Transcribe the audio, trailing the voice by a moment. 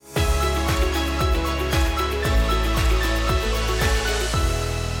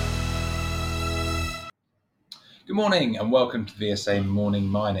Good morning and welcome to VSA Morning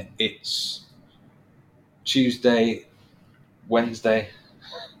Miner. It's Wednesday, the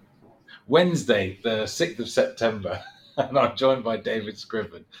 6th of September, and I'm joined by David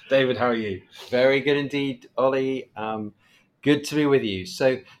Scriven. David, how are you? Very good indeed, Ollie. Good to be with you.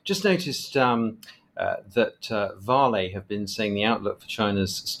 So just noticed that Vale have been saying the outlook for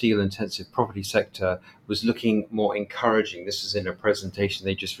China's steel-intensive property sector was looking more encouraging. This was in a presentation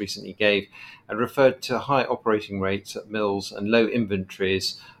they just recently gave and referred to high operating rates at mills and low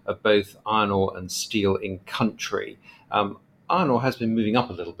inventories of both iron ore and steel in country. Iron ore has been moving up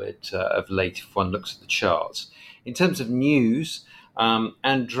a little bit of late if one looks at the charts. In terms of news,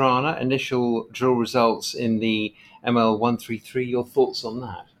 Andrana, initial drill results in the ML133. Your thoughts on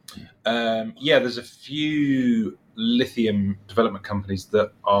that? There's a few lithium development companies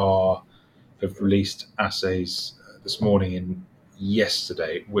that have released assays this morning and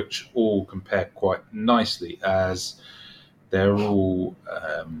yesterday, which all compare quite nicely as they're all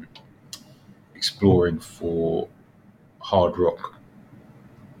exploring for hard rock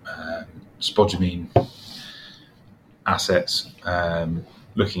spodumene assets,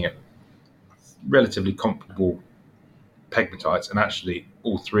 looking at relatively comparable pegmatites, and actually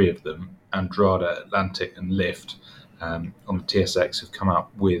all three of them, Andrada, Atlantic and Lift, on the TSX have come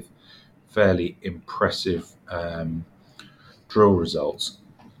out with fairly impressive drill results.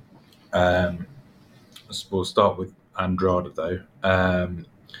 We'll start with Andrada though.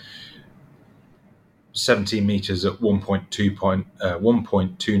 17 meters at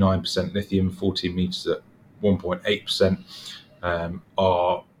 1.29% lithium, 14 meters at 1.8%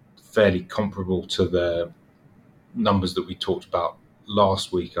 are fairly comparable to the numbers that we talked about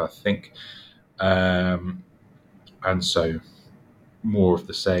last week, I think. And so more of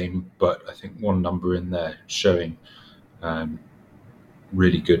the same, but I think one number in there showing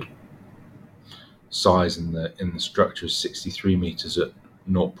really good size in the structure is 63 meters at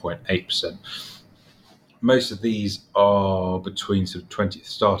 0.8%. Most of these are between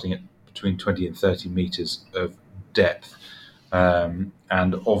starting at between 20 and 30 meters of depth, and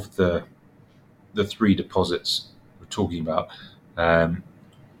of the three deposits we're talking about,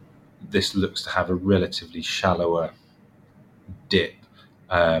 this looks to have a relatively shallower dip,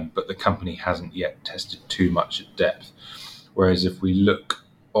 but the company hasn't yet tested too much at depth. Whereas if we look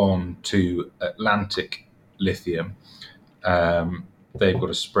on to Atlantic Lithium, they've got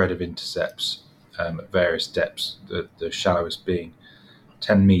a spread of intercepts at various depths, the shallowest being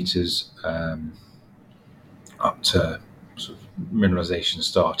 10 meters up to sort of mineralization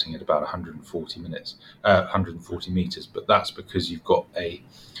starting at about 140 meters, but that's because you've got a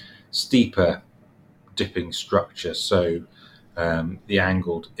steeper dipping structure, so the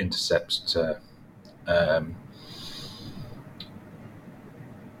angled intercepts to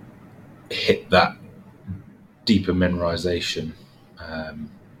hit that deeper mineralization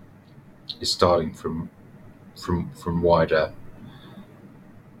is starting from wider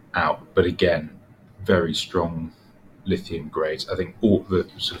out, but again, very strong lithium grades. I think all the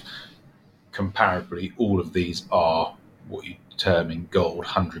sort of comparably, all of these are what you term in gold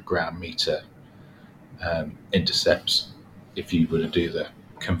 100 gram meter intercepts, if you were to do the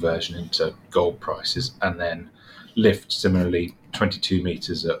conversion into gold prices. And then Lift similarly 22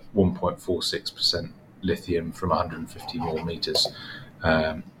 meters at 1.46% lithium from 150 more meters.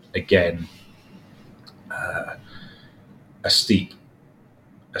 Again, a steep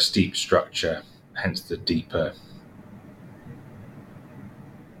structure, hence the deeper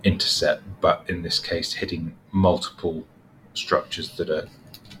intercept, but in this case hitting multiple structures that are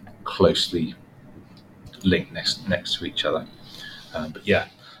closely linked next to each other. But yeah,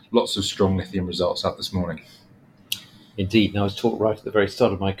 lots of strong lithium results out this morning. Indeed, and I was taught right at the very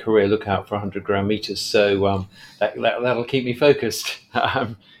start of my career, look out for 100 gram meters, so that'll keep me focused.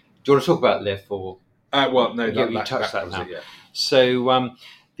 Do you want to talk about Lift or? Well, no, you touched that now. It, yeah. So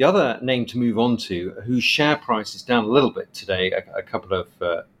the other name to move on to, whose share price is down a little bit today, a couple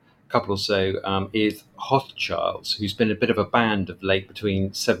or so, is Hochschild's, who's been a bit of a band of late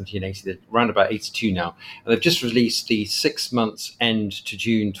between 70 and 80, around about 82 now. And they've just released the 6 months end to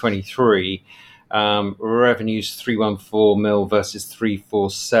June 23. Revenues 314 mil versus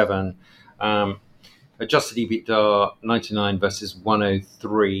 347. Adjusted EBITDA 99 versus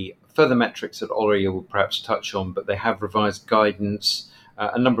 103. Further metrics that Ollie will perhaps touch on, but they have revised guidance.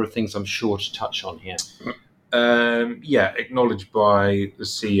 A number of things I'm sure to touch on here. Acknowledged by the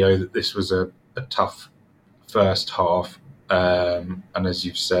CEO that this was a tough first half, and as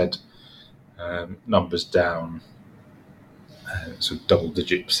you've said, numbers down, sort of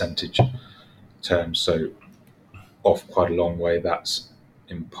double-digit percentage terms, so off quite a long way. That's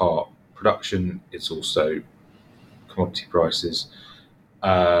in part production. It's also commodity prices.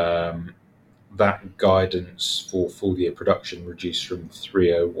 That guidance for full year production reduced from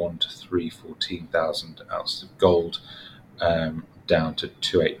 301 to 314,000 ounces of gold, down to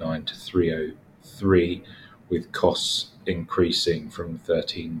 289 to 303, with costs increasing from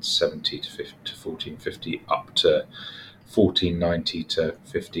 1370 to 1450 up to 1490 to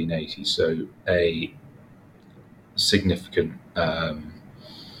 1580. So a significant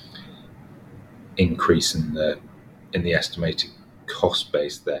increase in the estimated cost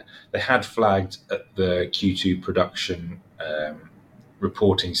base there. They had flagged at the Q2 production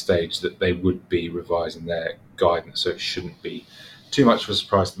reporting stage that they would be revising their guidance, so it shouldn't be too much of a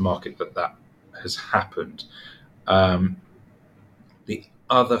surprise to the market that has happened. The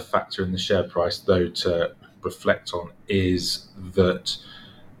other factor in the share price, though, to reflect on is that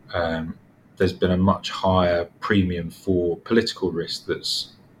there's been a much higher premium for political risk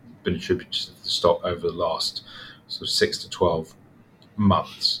that's been attributed to the stock over the last sort of 6 to 12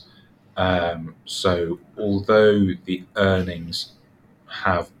 months. So although the earnings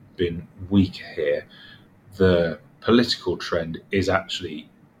have been weaker here, the political trend is actually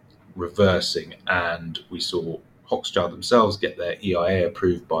reversing, and we saw Hochschild themselves get their EIA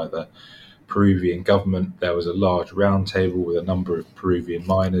approved by the Peruvian government. There was a large roundtable with a number of Peruvian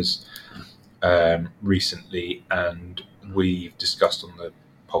miners recently, and we've discussed on the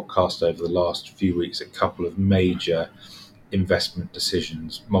podcast over the last few weeks a couple of major investment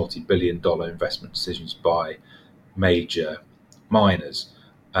decisions, multi-billion-dollar investment decisions by major miners.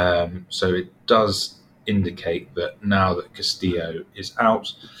 So it does indicate that now that Castillo is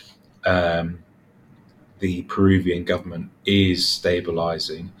out, the Peruvian government is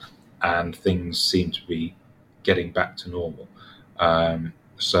stabilizing and things seem to be getting back to normal.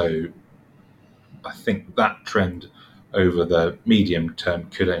 So I think that trend over the medium term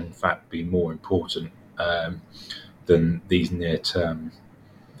could in fact be more important than these near-term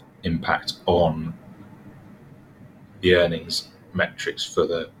impact on the earnings metrics for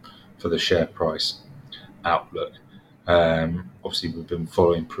the share price outlook. Obviously, we've been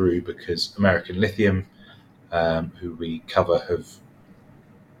following Peru because American Lithium, who we cover, have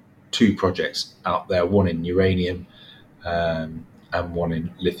 2 projects out there, one in uranium and one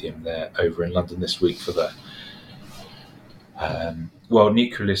in lithium. They're over in London this week for the World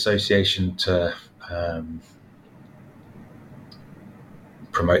Nuclear Association to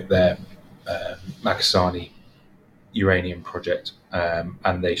promote their Makasani uranium project,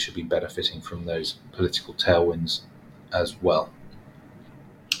 and they should be benefiting from those political tailwinds as well.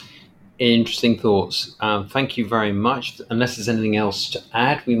 Interesting thoughts. Thank you very much. Unless there's anything else to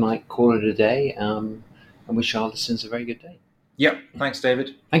add, we might call it a day and wish our listeners a very good day. Yep. Thanks,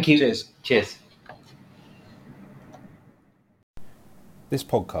 David. Thank you. Cheers. Cheers. This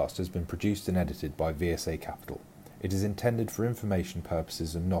podcast has been produced and edited by VSA Capital. It is intended for information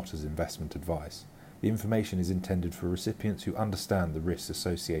purposes and not as investment advice. The information is intended for recipients who understand the risks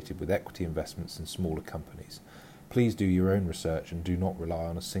associated with equity investments in smaller companies. Please do your own research and do not rely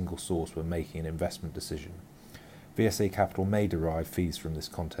on a single source when making an investment decision. VSA Capital may derive fees from this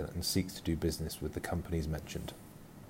content and seeks to do business with the companies mentioned.